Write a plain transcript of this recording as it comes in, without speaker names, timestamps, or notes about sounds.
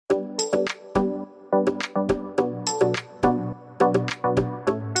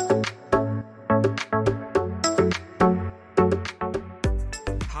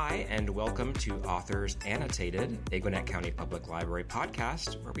to Authors Annotated, a Gwinnett County Public Library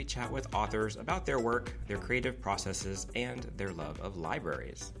podcast, where we chat with authors about their work, their creative processes, and their love of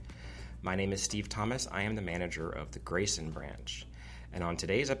libraries. My name is Steve Thomas. I am the manager of the Grayson branch. And on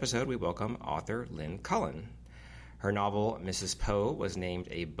today's episode, we welcome author Lynn Cullen. Her novel, Mrs. Poe, was named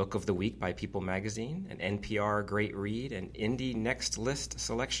a Book of the Week by People magazine, an NPR Great Read, an Indie Next List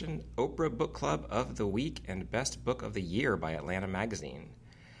selection, Oprah Book Club of the Week, and Best Book of the Year by Atlanta Magazine.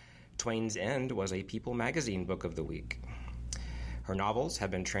 Twain's End was a People magazine Book of the Week. Her novels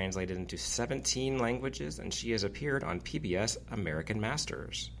have been translated into 17 languages, and she has appeared on PBS American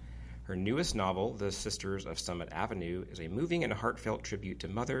Masters. Her newest novel, The Sisters of Summit Avenue, is a moving and heartfelt tribute to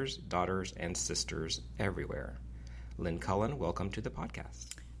mothers, daughters, and sisters everywhere. Lynn Cullen, welcome to the podcast.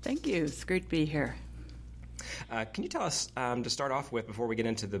 Thank you. It's great to be here. Can you tell us, to start off with, before we get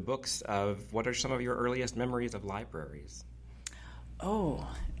into the books, of what are some of your earliest memories of libraries? Oh,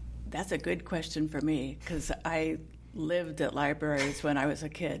 that's a good question for me, because I lived at libraries when I was a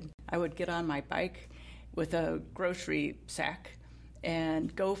kid. I would get on my bike with a grocery sack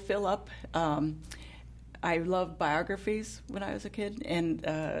and go fill up. I loved biographies when I was a kid, and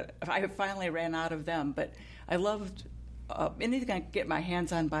I finally ran out of them, but I loved anything I could get my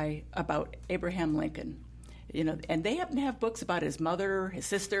hands on about Abraham Lincoln. You know, and they happen to have books about his mother, his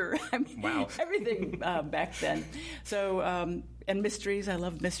sister, wow. Everything back then. So, and mysteries, I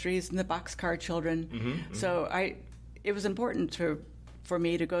loved mysteries, and the Boxcar Children. Mm-hmm. So it was important for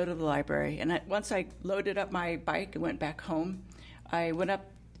me to go to the library. And once I loaded up my bike and went back home, I went up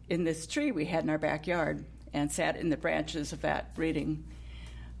in this tree we had in our backyard and sat in the branches of that reading.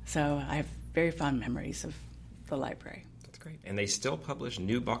 So I have very fond memories of the library. That's great. And they still publish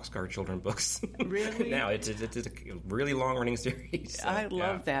new Boxcar Children books. Really? Now, it's a really long-running series. So, I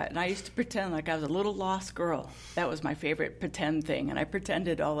love that. And I used to pretend like I was a little lost girl. That was my favorite pretend thing, and I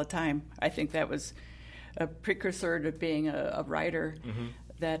pretended all the time. I think that was a precursor to being a writer,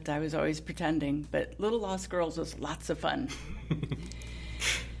 that I was always pretending. But Little Lost Girls was lots of fun.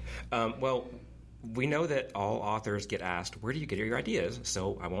 Well, we know that all authors get asked, where do you get your ideas?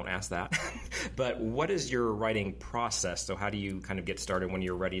 So I won't ask that. But what is your writing process? So how do you kind of get started when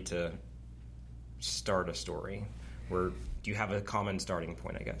you're ready to start a story? Or do you have a common starting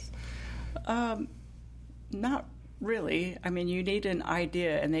point, I guess? Not really. I mean, you need an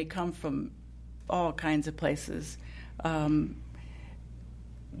idea, and they come from all kinds of places. You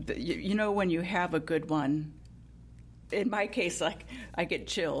know, when you have a good one, in my case, like, I get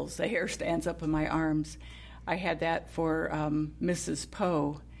chills. The hair stands up in my arms. I had that for Mrs.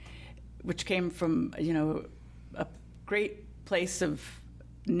 Poe, which came from, you know, a great place of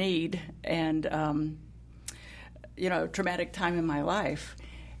need and, you know, traumatic time in my life.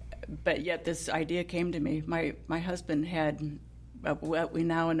 But yet this idea came to me. My husband had what we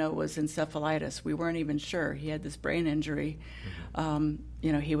now know was encephalitis. We weren't even sure. He had this brain injury. You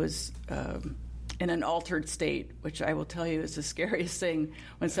know, he was in an altered state, which I will tell you is the scariest thing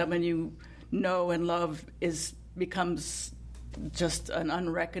when someone you know and love becomes just an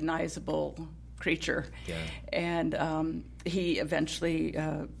unrecognizable creature. Yeah. And he eventually,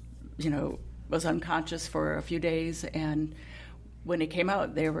 you know, was unconscious for a few days. And when he came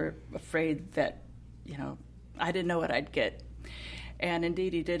out, they were afraid that, you know, I didn't know what I'd get. And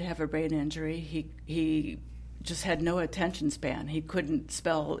indeed, he did have a brain injury. He just had no attention span. He couldn't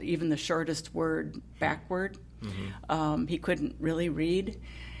spell even the shortest word backward. He couldn't really read.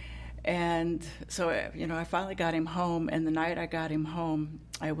 And so, you know, I finally got him home, and the night I got him home,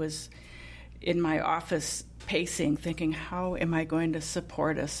 I was in my office pacing, thinking, how am I going to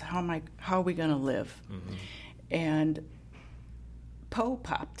support us? How are we going to live? And Poe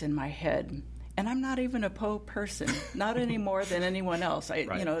popped in my head. And I'm not even a Poe person, not any more than anyone else.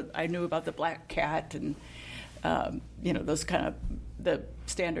 Right. You know, I knew about the black cat and you know, those kind of the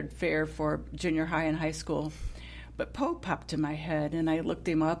standard fare for junior high and high school. But Poe popped in my head, and I looked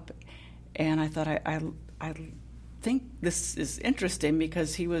him up, and I thought, I think this is interesting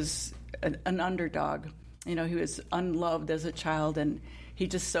because he was an underdog. You know, he was unloved as a child, and he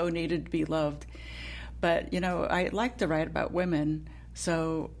just so needed to be loved. But, you know, I like to write about women,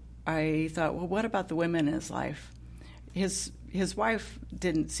 so I thought, well, what about the women in his life? His wife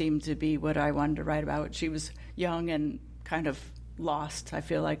didn't seem to be what I wanted to write about. She was young and kind of lost, I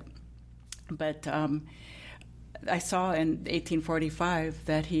feel like. But I saw in 1845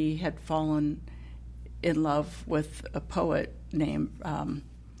 that he had fallen in love with a poet named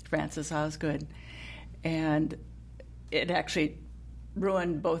Frances Osgood. And it actually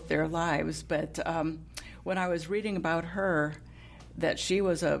ruined both their lives. But when I was reading about her, that she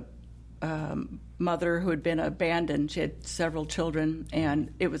was a mother who had been abandoned. She had several children,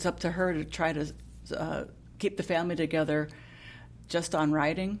 and it was up to her to try to keep the family together just on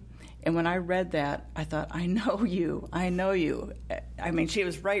writing. And when I read that, I thought, I know you. I mean, she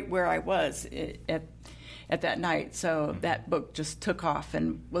was right where I was at that night. So that book just took off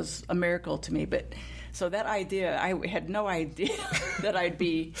and was a miracle to me. But so that idea, I had no idea that I'd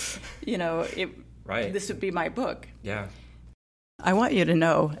be, this would be my book. Yeah. I want you to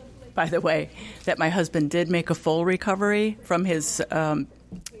know, by the way, that my husband did make a full recovery from his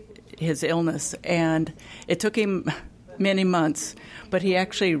illness, and it took him many months, but he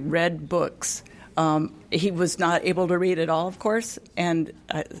actually read books. He was not able to read at all, of course, and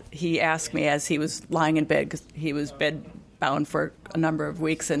he asked me as he was lying in bed, because he was bed-bound for a number of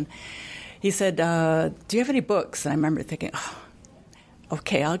weeks, and he said, do you have any books? And I remember thinking,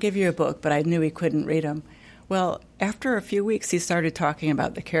 okay, I'll give you a book, but I knew he couldn't read them. Well, after a few weeks, he started talking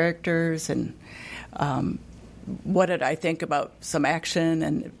about the characters and what did I think about some action,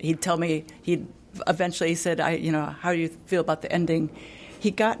 and he'd tell me, eventually he said, how do you feel about the ending?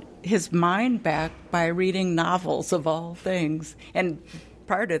 He got his mind back by reading novels of all things. And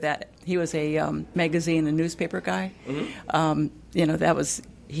prior to that, he was a magazine and newspaper guy. Mm-hmm.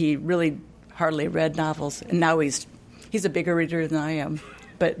 He really hardly read novels, and now he's a bigger reader than I am.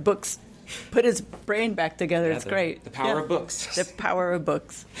 But books put his brain back together. It's great. The power of books. The power of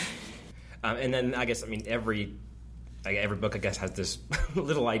books. And then I guess, every book, I guess, has this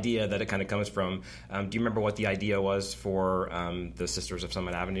little idea that it kind of comes from. Do you remember what the idea was for the Sisters of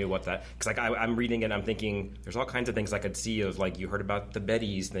Summit Avenue? Because I'm reading it and I'm thinking there's all kinds of things I could see of, like, you heard about the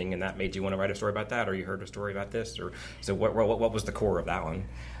Betty's thing and that made you want to write a story about that, or you heard a story about this, or so. What was the core of that one?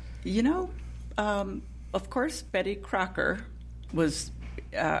 Of course, Betty Crocker was.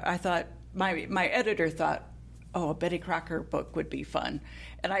 I thought my editor thought, a Betty Crocker book would be fun,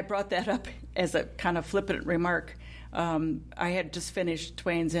 and I brought that up as a kind of flippant remark. I had just finished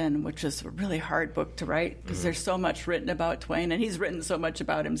Twain's End, which is a really hard book to write because there's so much written about Twain, and he's written so much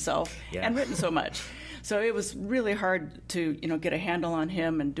about himself and written so much. So it was really hard to, get a handle on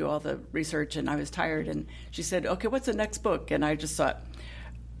him and do all the research, and I was tired. And she said, okay, what's the next book? And I just thought,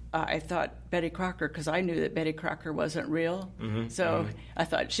 I thought Betty Crocker, because I knew that Betty Crocker wasn't real. Mm-hmm, so I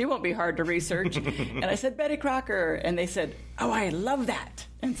thought, she won't be hard to research. And I said, Betty Crocker. And they said, oh, I love that.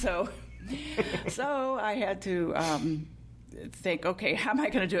 And so I had to think, okay, how am I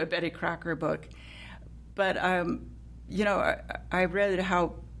going to do a Betty Crocker book? But, I read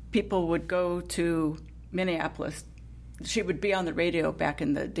how people would go to Minneapolis. She would be on the radio back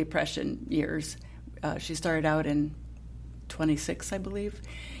in the Depression years. She started out in 26, I believe.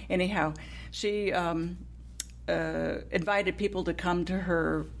 Anyhow, she invited people to come to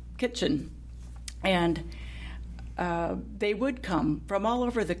her kitchen, and they would come from all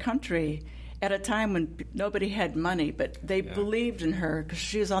over the country at a time when nobody had money, but they believed in her because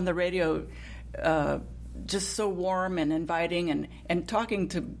she was on the radio just so warm and inviting and talking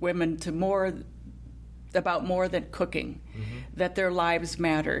to women about more than cooking, that their lives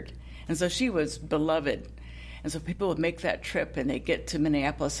mattered. And so she was beloved. And so people would make that trip, and they'd get to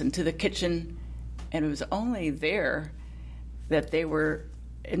Minneapolis and to the kitchen, and it was only there that they were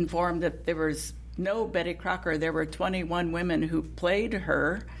informed that there was no Betty Crocker. There were 21 women who played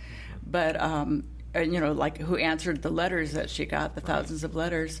her, but, who answered the letters that she got, the thousands of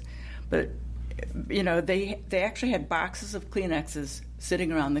letters. But, they actually had boxes of Kleenexes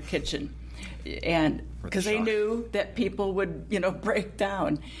sitting around the kitchen, and because they knew that people would, break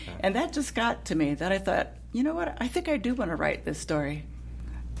down. And that just got to me, that I thought, you know what, I think I do want to write this story,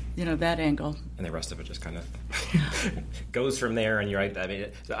 that angle. And the rest of it just kind of goes from there, and you're right.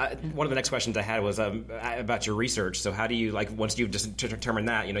 One of the next questions I had was about your research. So how do you, once you've just determined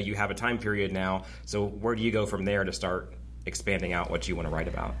that, you have a time period now, so where do you go from there to start expanding out what you want to write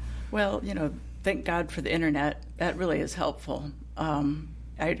about? Well, thank God for the internet. That really is helpful. I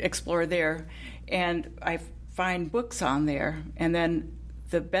explore there, and I find books on there, and then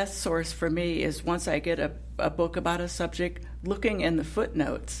the best source for me is once I get a book about a subject, looking in the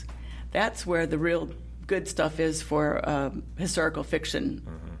footnotes. That's where the real good stuff is for a historical fiction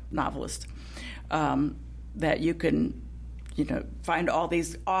novelist. That you can, find all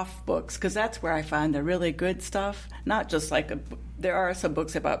these off books, because that's where I find the really good stuff. Not just there are some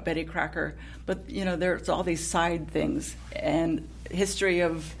books about Betty Crocker, but there's all these side things and history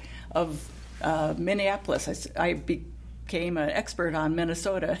of Minneapolis. I became an expert on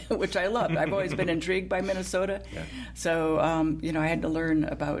Minnesota, which I love. I've always been intrigued by Minnesota. Yeah. So, I had to learn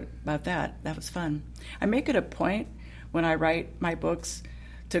about that. That was fun. I make it a point when I write my books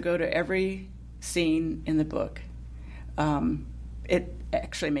to go to every scene in the book. it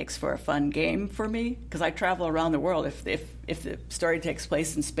actually makes for a fun game for me because I travel around the world. If the story takes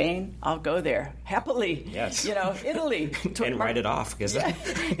place in Spain, I'll go there happily. Yes. Italy. And write it off because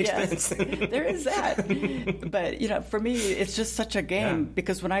yes, there is that. But, for me, it's just such a game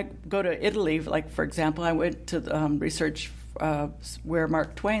because when I go to Italy, like, for example, I went to research where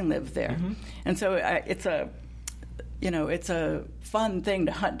Mark Twain lived there. Mm-hmm. And so it's a fun thing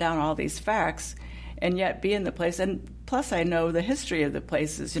to hunt down all these facts and yet be in the place. And plus I know the history of the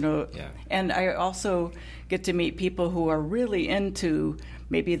places, and I also get to meet people who are really into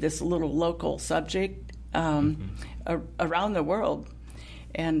maybe this little local subject around the world.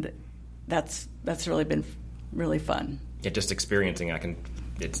 And that's really been really fun. Yeah, just experiencing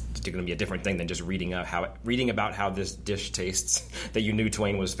it's going to be a different thing than just reading about how this dish tastes that you knew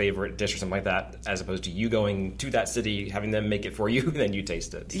Twain was favorite dish or something like that, as opposed to you going to that city, having them make it for you, then you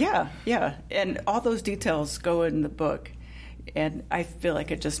taste it. Yeah. And all those details go in the book. And I feel like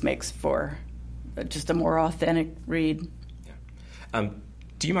it just makes for just a more authentic read. Yeah.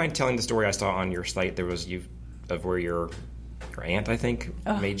 Do you mind telling the story I saw on your site? There was of where your aunt, I think,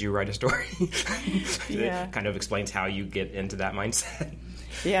 made you write a story. Yeah. It kind of explains how you get into that mindset.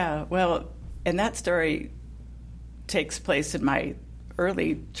 Yeah, well, and that story takes place in my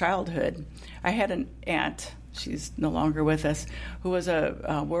early childhood. I had an aunt, she's no longer with us, who was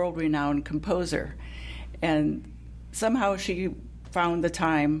a world-renowned composer. And somehow she found the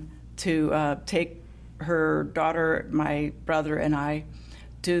time to take her daughter, my brother, and I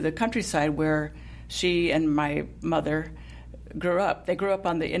to the countryside where she and my mother grew up. They grew up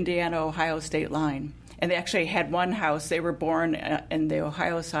on the Indiana-Ohio state line. And they actually had one house. They were born in the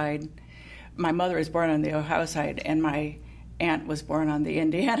Ohio side. My mother was born on the Ohio side, and my aunt was born on the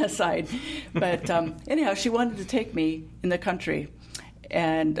Indiana side. But anyhow, she wanted to take me in the country.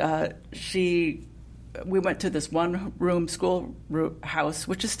 And we went to this one-room school house,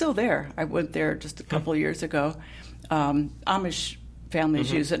 which is still there. I went there just a couple of years ago. Amish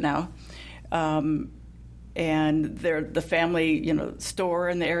families use it now. And they're the family, store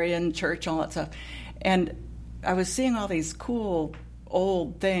in the area and church, all that stuff. And I was seeing all these cool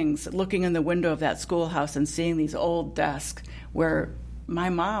old things, looking in the window of that schoolhouse and seeing these old desks where my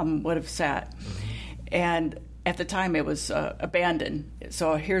mom would have sat. Mm-hmm. And at the time it was abandoned.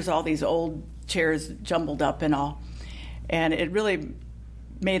 So here's all these old chairs jumbled up and all. And it really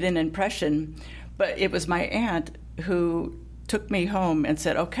made an impression. But it was my aunt who took me home and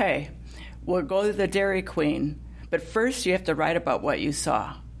said, okay, we'll go to the Dairy Queen, but first you have to write about what you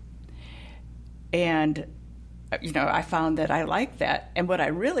saw. And, I found that I liked that. And what I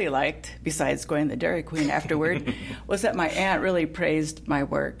really liked, besides going to the Dairy Queen afterward, was that my aunt really praised my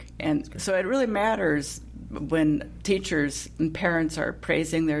work. And so it really matters when teachers and parents are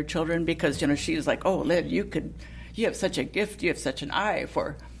praising their children because, she was like, oh, Liv, you have such a gift, you have such an eye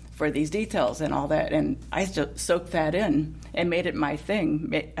for these details and all that. And I just soaked that in and made it my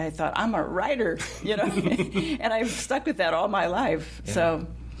thing. I thought, I'm a writer, and I've stuck with that all my life. Yeah. So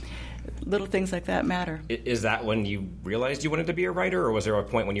little things like that matter. Is that when you realized you wanted to be a writer, or was there a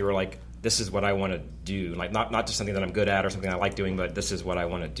point when you were like, this is what I want to do? Like not just something that I'm good at or something I like doing, but this is what I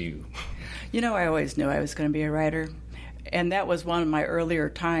want to do. I always knew I was going to be a writer. And that was one of my earlier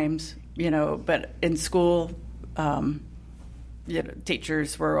times, but in school,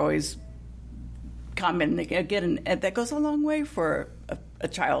 teachers were always commenting again, and that goes a long way for a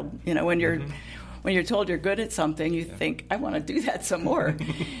child. When you're told you're good at something, you think, I want to do that some more.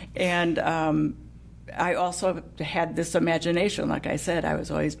 And I also had this imagination. Like I said, I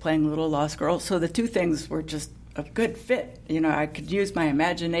was always playing Little Lost Girl. So the two things were just a good fit. I could use my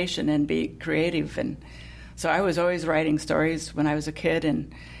imagination and be creative. And so I was always writing stories when I was a kid.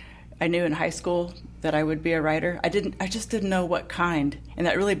 And I knew in high school that I would be a writer. I just didn't know what kind. And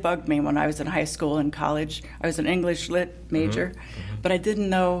that really bugged me when I was in high school and college. I was an English lit major, but I didn't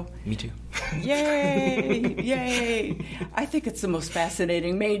know. Me too. Yay! I think it's the most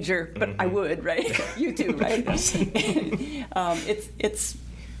fascinating major, but I would, right? You too, right?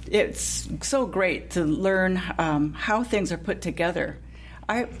 It's so great to learn how things are put together.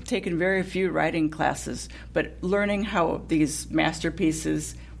 I've taken very few writing classes, but learning how these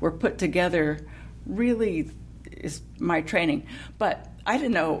masterpieces were put together really is my training. But I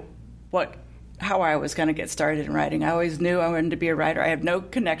didn't know how I was going to get started in writing. I always knew I wanted to be a writer. I have no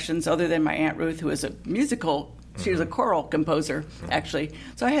connections other than my Aunt Ruth, who was a musical. She was a choral composer, actually.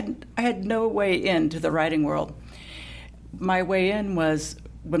 So I had no way into the writing world. My way in was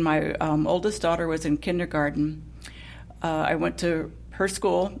when my oldest daughter was in kindergarten. I went to her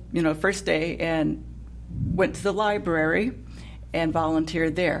school, first day, and went to the library and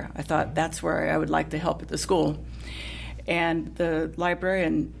volunteered there. I thought that's where I would like to help at the school. And the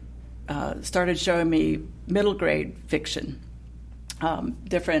librarian started showing me middle grade fiction,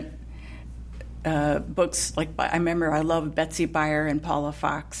 different books. Like I remember I loved Betsy Byer and Paula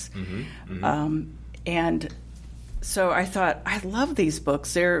Fox. And so I thought, I love these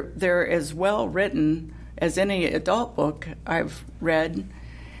books. They're as well written as any adult book I've read.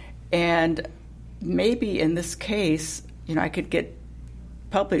 And maybe in this case, I could get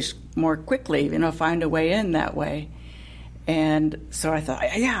published more quickly, find a way in that way. And so I thought,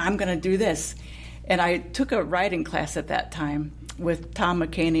 yeah, I'm going to do this. And I took a writing class at that time with Tom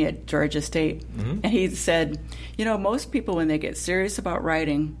McCaney at Georgia State. And he said, most people, when they get serious about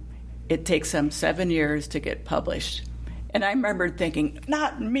writing, it takes them 7 years to get published. And I remember thinking,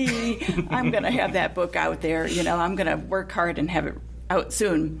 not me. I'm going to have that book out there. I'm going to work hard and have it out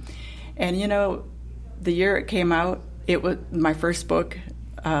soon. And, the year it came out, it was my first book.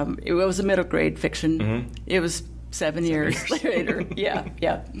 It was a middle grade fiction. It was 7 years later. Yeah.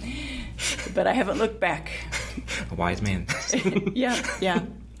 But I haven't looked back. A wise man. Yeah.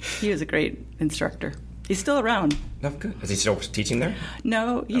 He was a great instructor. He's still around. Oh, good. Is he still teaching there?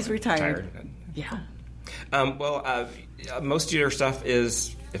 No, he's retired. Yeah. Most of your stuff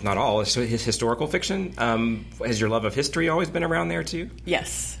is, if not all, is historical fiction. Has your love of history always been around there too?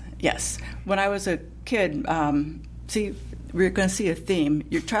 Yes. When I was a kid, we're going to see a theme.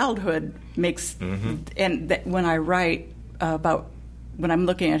 Your childhood makes, and when I write about, when I'm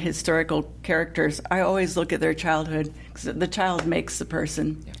looking at historical characters, I always look at their childhood, because the child makes the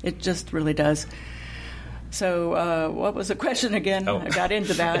person. Yeah. It just really does. So what was the question again? I got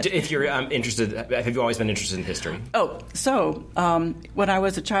into that. If you're interested, have you always been interested in history? When I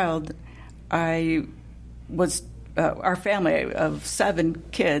was a child, I was, our family of 7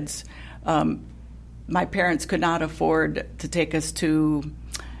 kids, my parents could not afford to take us to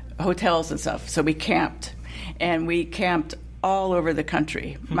hotels and stuff, so we camped. And we camped all over the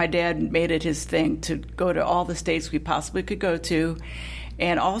country. My dad made it his thing to go to all the states we possibly could go to.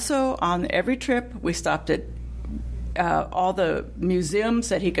 And also, on every trip, we stopped at all the museums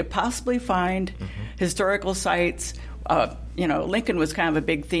that he could possibly find, historical sites. Lincoln was kind of a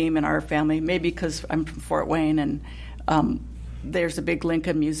big theme in our family, maybe because I'm from Fort Wayne, and there's a big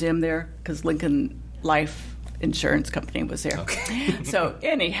Lincoln Museum there, because Lincoln Life Insurance Company was there. Okay. So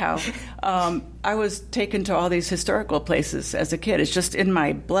anyhow, I was taken to all these historical places as a kid. It's just in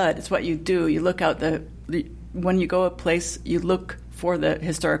my blood. It's what you do. You look out when you go a place, you look for the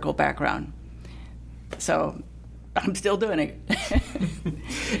historical background. So I'm still doing it.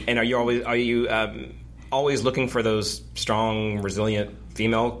 And are you always looking for those strong, resilient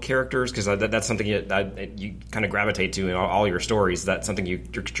female characters? Because that's something you kind of gravitate to in all your stories. That's something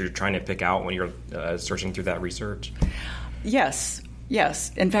you're trying to pick out when you're searching through that research? Yes.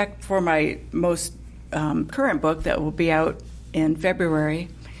 In fact, for my most current book that will be out in February,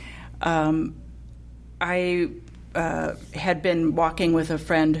 I had been walking with a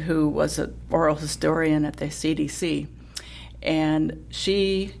friend who was an oral historian at the CDC, and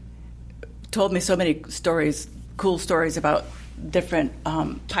she told me so many stories, cool stories about different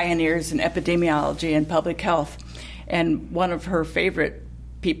pioneers in epidemiology and public health. And one of her favorite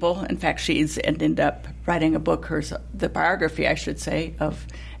people, in fact, she's ended up writing a book, the biography, I should say, of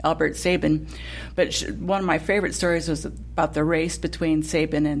Albert Sabin. But one of my favorite stories was about the race between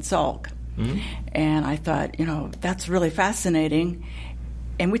Sabin and Salk. And I thought, that's really fascinating.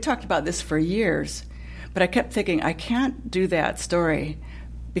 And we talked about this for years. But I kept thinking, I can't do that story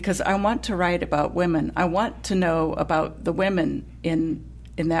because I want to write about women. I want to know about the women in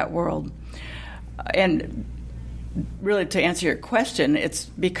that world. And really, to answer your question, it's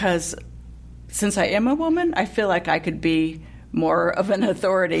because since I am a woman, I feel like I could be more of an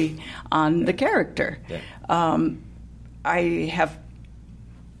authority on the character. Yeah.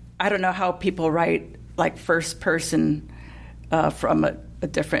 I don't know how people write like first person from a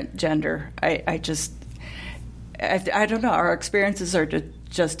different gender. I don't know. Our experiences are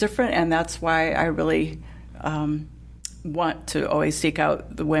just different, and that's why I really want to always seek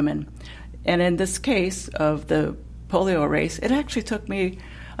out the women. And in this case of the polio race, it actually took me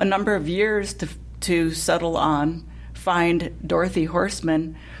a number of years to settle on, find Dorothy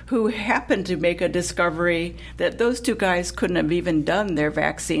Horseman, who happened to make a discovery that those 2 guys couldn't have even done their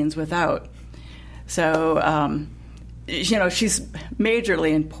vaccines without. So, she's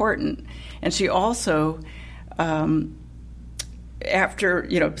majorly important. And she also, after,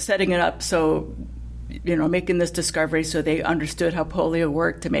 setting it up so, making this discovery so they understood how polio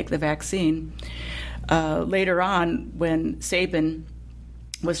worked to make the vaccine, later on, when Sabin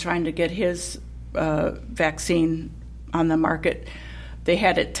was trying to get his vaccine on the market, they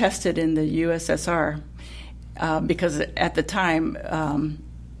had it tested in the USSR, because at the time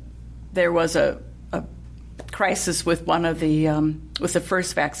there was a crisis with one of the with the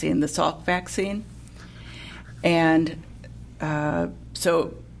first vaccine, the Salk vaccine, and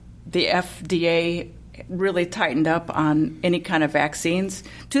so the FDA really tightened up on any kind of vaccines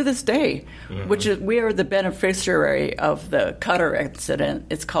to this day, which is, we are the beneficiary of the Qatar incident,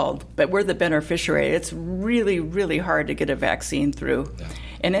 it's called, but we're the beneficiary. It's really, really hard to get a vaccine through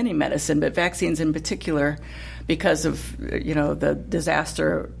in any medicine, but vaccines in particular, because of, the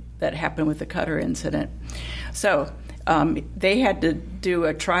disaster that happened with the Qatar incident. So they had to do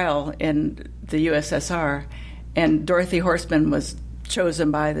a trial in the USSR, and Dorothy Horstman was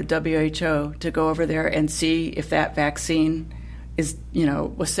chosen by the WHO to go over there and see if that vaccine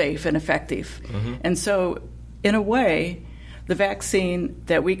was safe and effective. And so, in a way, the vaccine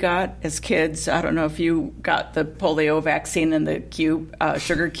that we got as kids, I don't know if you got the polio vaccine in the cube,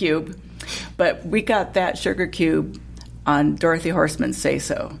 sugar cube, but we got that sugar cube on Dorothy Horstman's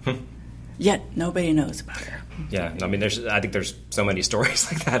say-so. Yet nobody knows about her. Yeah, I mean, I think there's so many stories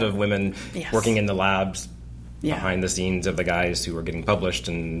like that of women working in the labs behind the scenes of the guys who were getting published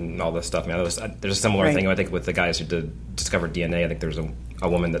and all this stuff. I mean, there's a similar thing, I think, with the guys who discovered DNA. I think there's a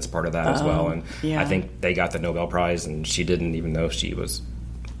woman that's part of that as well. And I think they got the Nobel Prize, and she didn't even know she was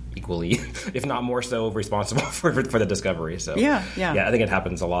equally, if not more so, responsible for the discovery. So yeah, I think it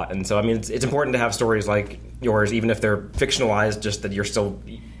happens a lot. And so, I mean, it's important to have stories like yours, even if they're fictionalized, just that you're still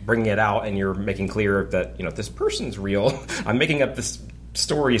bringing it out and you're making clear that, this person's real. I'm making up this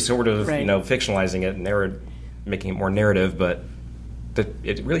story, sort of, fictionalizing it and making it more narrative, but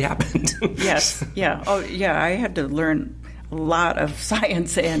it really happened. Yes, yeah. Oh, yeah, I had to learn a lot of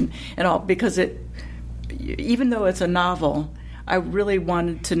science and all, because even though it's a novel, I really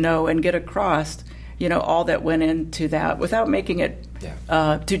wanted to know and get across, all that went into that without making it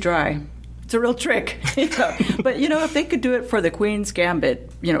too dry. It's a real trick. But, if they could do it for the Queen's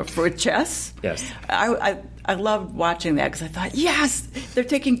Gambit, for chess, yes, I loved watching that, because I thought, yes, they're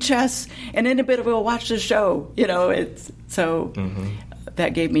taking chess, and anybody will watch the show.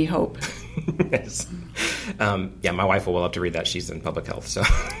 That gave me hope. Yes. My wife will love to read that. She's in public health, so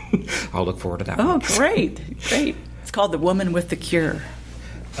I'll look forward to that. Oh, great. It's called The Woman with the Cure.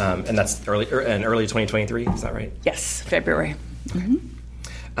 And that's early 2023, is that right? Yes, February.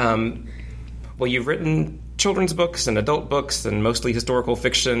 Well, you've written children's books and adult books and mostly historical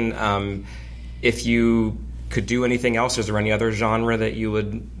fiction. If you could do anything else, is there any other genre that you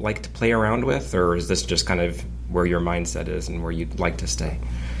would like to play around with, or is this just kind of where your mindset is and where you'd like to stay?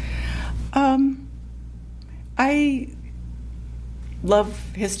 I love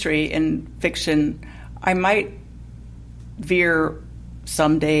history and fiction. I might veer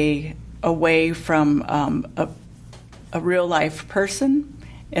someday away from a real-life person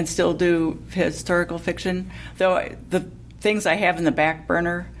and still do historical fiction, though the things I have in the back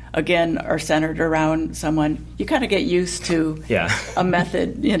burner, again, are centered around someone. You kind of get used to a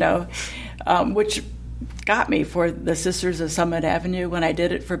method, which got me for the Sisters of Summit Avenue when I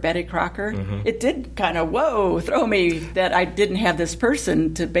did it for Betty Crocker. It did kind of, throw me that I didn't have this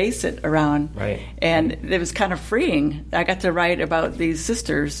person to base it around. Right. And it was kind of freeing. I got to write about these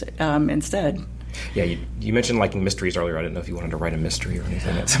sisters instead. Yeah, you mentioned liking mysteries earlier. I didn't know if you wanted to write a mystery or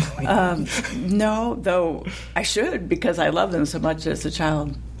anything at some point. No, though I should, because I love them so much as a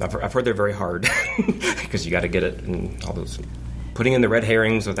child. I've heard they're very hard because you got to get it and all those putting in the red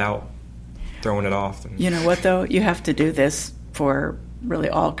herrings without throwing it off. You know what, though? You have to do this for really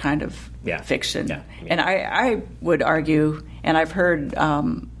all kind of fiction. Yeah. And I would argue, and I've heard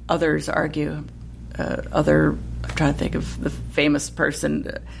others argue, I'm trying to think of the famous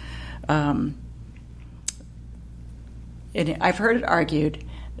person. I've heard it argued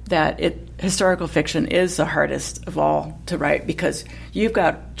that historical fiction is the hardest of all to write, because you've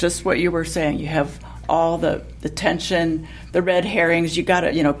got just what you were saying. You have all the tension, the red herrings. You got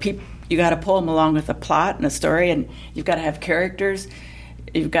to you got to pull them along with a plot and a story, and you've got to have characters.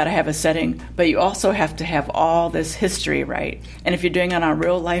 You've got to have a setting, but you also have to have all this history right. And if you're doing it on a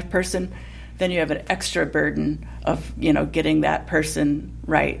real life person, then you have an extra burden of getting that person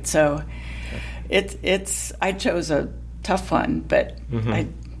right. So I chose a tough one, but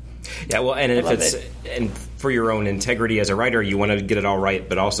and for your own integrity as a writer, you want to get it all right,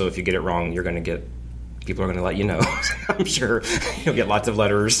 but also if you get it wrong, people are going to let you know. I'm sure you'll get lots of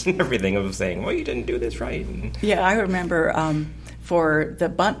letters and everything of saying, well, you didn't do this right. Yeah, I remember for the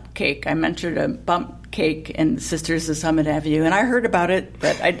bundt cake, I mentioned a bundt cake in Sisters of Summit Avenue, and I heard about it,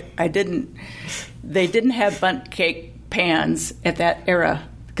 but I didn't. They didn't have bundt cake pans at that era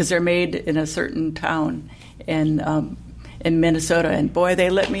because they're made in a certain town in Minnesota, and boy, they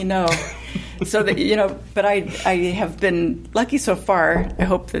let me know. So that, but I have been lucky so far. I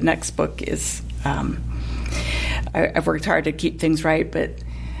hope the next book is. I've worked hard to keep things right, but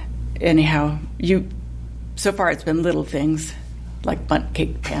anyhow, so far it's been little things like bundt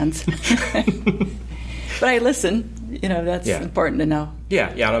cake pans. But I listen. That's important to know.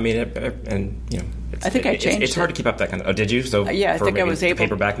 Yeah. I mean, I think I changed. It's hard to keep up that kind of. Oh, did you? So yeah, I think I was able.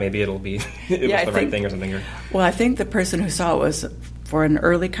 Paperback, maybe it'll be the right thing or something. Well, I think the person who saw it was for an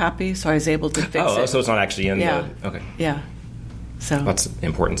early copy, so I was able to fix it. Oh, so it's not actually in the. Okay. Yeah. So that's the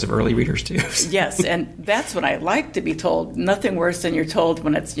importance of early readers too. Yes, and that's what I like to be told. Nothing worse than you're told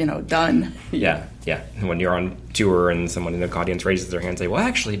when it's done. Yeah. When you're on tour and someone in the audience raises their hand and say, "Well,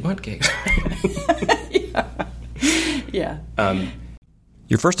 actually, bundt cakes." Yeah.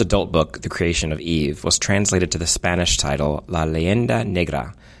 Your first adult book, The Creation of Eve, was translated to the Spanish title La Leyenda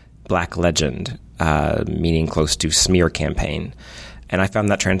Negra, Black Legend, meaning close to smear campaign. And I found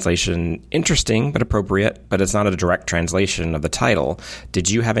that translation interesting but appropriate, but it's not a direct translation of the title. Did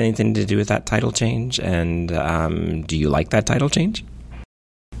you have anything to do with that title change? And do you like that title change?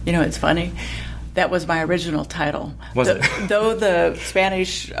 It's funny. That was my original title. Was it? Though the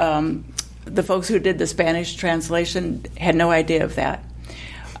Spanish, the folks who did the Spanish translation had no idea of that.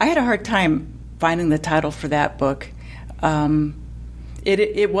 I had a hard time finding the title for that book.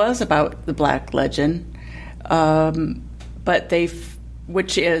 It was about the Black Legend, but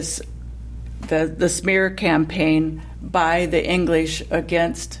which is the smear campaign by the English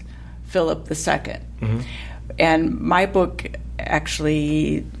against Philip II. Mm-hmm. And my book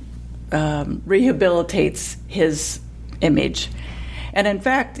actually rehabilitates his image. And in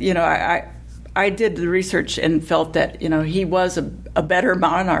fact, I did the research and felt that, he was a better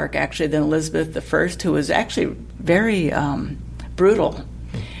monarch, actually, than Elizabeth I, who was actually very brutal.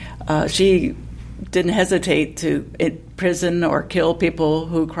 She didn't hesitate to imprison or kill people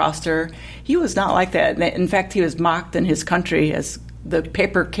who crossed her. He was not like that. In fact, he was mocked in his country as the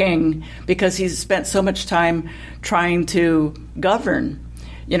paper king because he spent so much time trying to govern.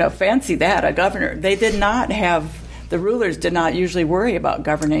 Fancy that, a governor. The rulers did not usually worry about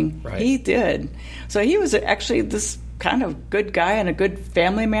governing. Right. He did. So he was actually this kind of good guy and a good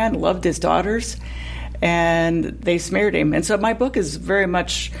family man, loved his daughters, and they smeared him. And so my book is very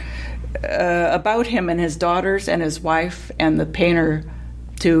much about him and his daughters and his wife, and the painter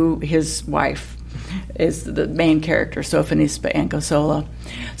to his wife is the main character, Sophonisba Angosola.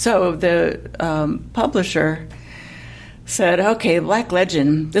 So the publisher said, okay, Black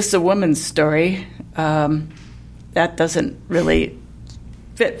Legend, this is a woman's story. That doesn't really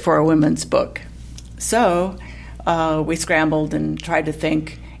fit for a women's book. So we scrambled and tried to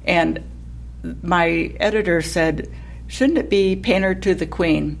think, and my editor said, shouldn't it be Painter to the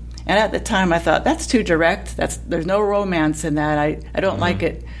Queen? And at the time I thought, that's too direct. There's no romance in that. I don't like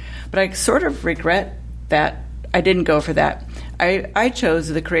it. But I sort of regret that I didn't go for that. I chose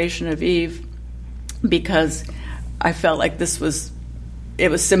The Creation of Eve because I felt like it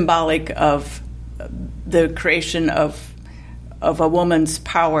was symbolic of the creation of a woman's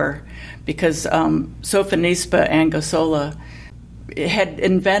power, because Sophonisba Angosola had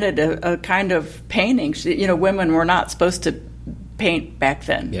invented a kind of painting. Women were not supposed to paint back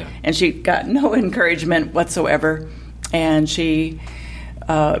then, and she got no encouragement whatsoever, and she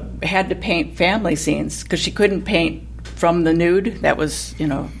had to paint family scenes because she couldn't paint from the nude. That was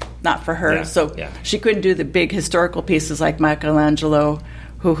not for her. She couldn't do the big historical pieces like Michelangelo,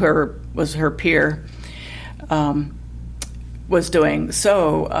 who was her peer, was doing.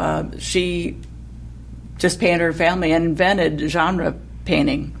 So she just painted her family and invented genre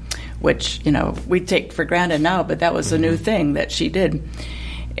painting, which we take for granted now, but that was a new thing that she did.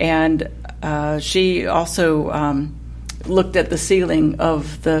 And she also looked at the ceiling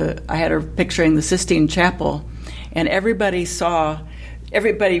of I had her picturing the Sistine Chapel, and everybody saw.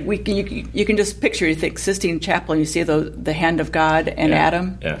 You can just picture, you think Sistine Chapel, and you see the hand of God and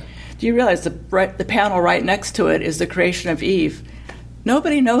Adam. Yeah. Do you realize the panel right next to it is the creation of Eve?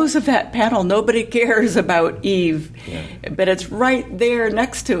 Nobody knows of that panel. Nobody cares about Eve, but it's right there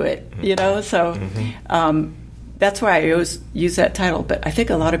next to it. So that's why I always use that title. But I think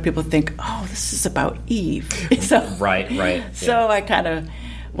a lot of people think, oh, this is about Eve. So, right. So I kind of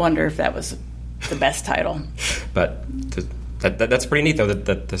wonder if that was the best title. But that's pretty neat, though,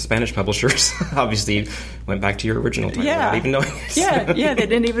 that the Spanish publishers obviously went back to your original title without even knowing. They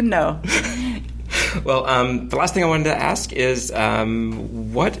didn't even know. Well, the last thing I wanted to ask is,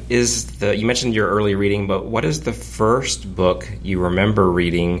 what is you mentioned your early reading, but what is the first book you remember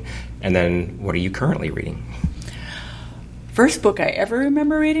reading, and then what are you currently reading? First book I ever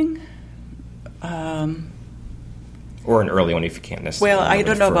remember reading? Or an early one if you can't necessarily. Well, I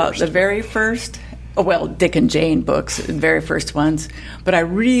don't know about the very first. Oh, well, Dick and Jane books, the very first ones. But I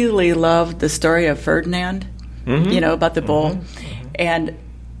really loved the story of Ferdinand, about the bull. And,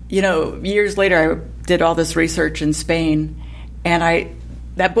 years later, I did all this research in Spain, and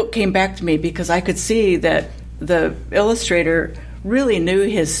that book came back to me because I could see that the illustrator really knew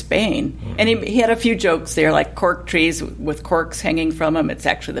his Spain. And he had a few jokes there, like cork trees with corks hanging from them. It's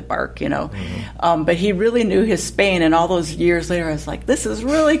actually the bark, But he really knew his Spain, and all those years later, I was like, this is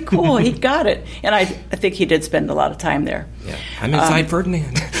really cool. He got it. And I think he did spend a lot of time there. Yeah, I'm inside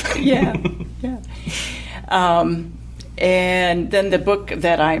Ferdinand. Yeah. And then the book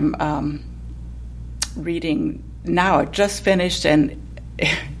that I'm reading now, I just finished, and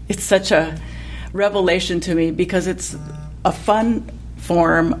it's such a revelation to me because it's a fun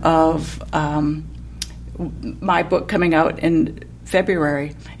form of my book coming out in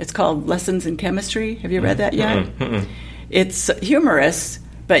February. It's called Lessons in Chemistry. Have you read that yet? It's humorous,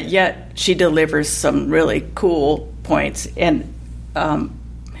 but yet she delivers some really cool points. And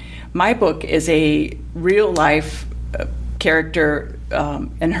my book is a real-life character.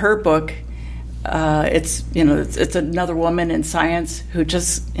 In her book, it's another woman in science who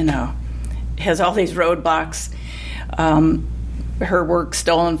just, has all these roadblocks. Her work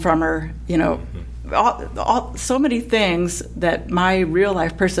stolen from her, so many things that my real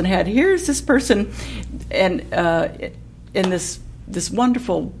life person had. Here's this person, and in this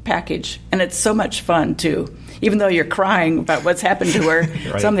wonderful package, and it's so much fun too. Even though you're crying about what's happened to her,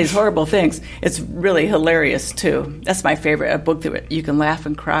 right. Some of these horrible things, it's really hilarious too. That's my favorite, a book that you can laugh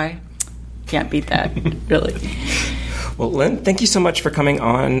and cry. Can't beat that, really. Well, Lynn, thank you so much for coming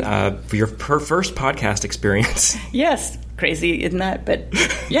on for your first podcast experience. Yes, crazy, isn't that? But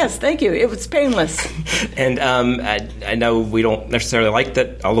yes, thank you. It was painless. And I know we don't necessarily like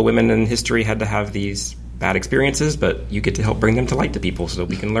that all the women in history had to have these bad experiences, but you get to help bring them to light to people so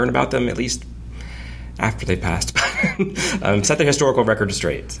we can learn about them at least after they passed. Set the historical record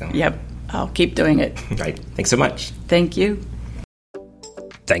straight. So. Yep, I'll keep doing it. Right. Thanks so much. Thank you.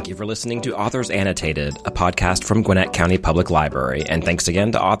 Thank you for listening to Authors Annotated, a podcast from Gwinnett County Public Library, and thanks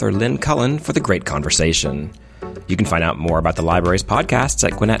again to author Lynn Cullen for the great conversation. You can find out more about the library's podcasts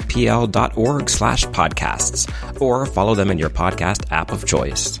at gwinnettpl.org/podcasts, or follow them in your podcast app of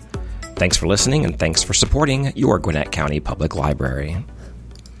choice. Thanks for listening, and thanks for supporting your Gwinnett County Public Library.